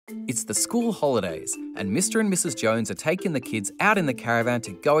It's the school holidays, and Mr. and Mrs. Jones are taking the kids out in the caravan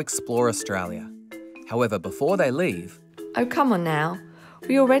to go explore Australia. However, before they leave... Oh, come on now.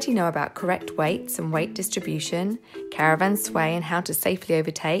 We already know about correct weights and weight distribution, caravan sway and how to safely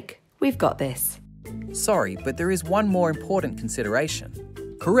overtake. We've got this. Sorry, but there is one more important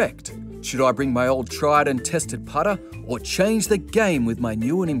consideration. Correct. Should I bring my old tried and tested putter or change the game with my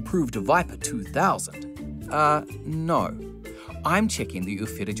new and improved Viper 2000? No. I'm checking that you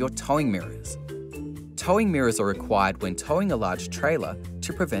fitted your towing mirrors. Towing mirrors are required when towing a large trailer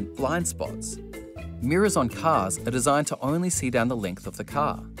to prevent blind spots. Mirrors on cars are designed to only see down the length of the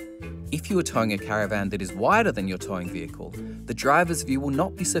car. If you are towing a caravan that is wider than your towing vehicle, the driver's view will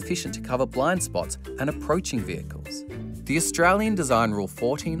not be sufficient to cover blind spots and approaching vehicles. The Australian Design Rule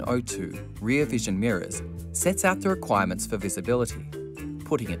 1402, Rear Vision Mirrors, sets out the requirements for visibility.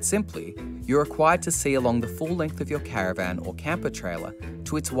 Putting it simply, you're required to see along the full length of your caravan or camper trailer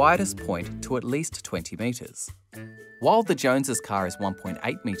to its widest point to at least 20 metres. While the Joneses' car is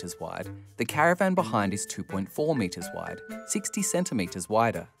 1.8 metres wide, the caravan behind is 2.4 metres wide, 60 centimetres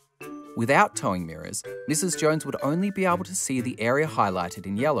wider. Without towing mirrors, Mrs. Jones would only be able to see the area highlighted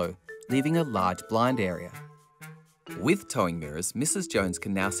in yellow, leaving a large blind area. With towing mirrors, Mrs. Jones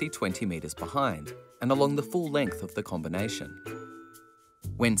can now see 20 metres behind and along the full length of the combination.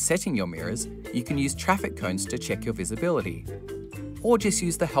 When setting your mirrors, you can use traffic cones to check your visibility, or just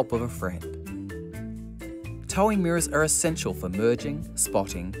use the help of a friend. Towing mirrors are essential for merging,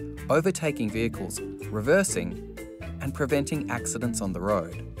 spotting, overtaking vehicles, reversing, and preventing accidents on the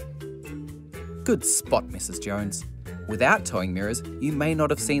road. Good spot, Mrs. Jones. Without towing mirrors, you may not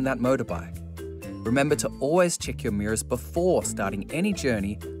have seen that motorbike. Remember to always check your mirrors before starting any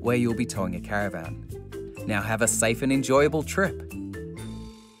journey where you'll be towing a caravan. Now have a safe and enjoyable trip.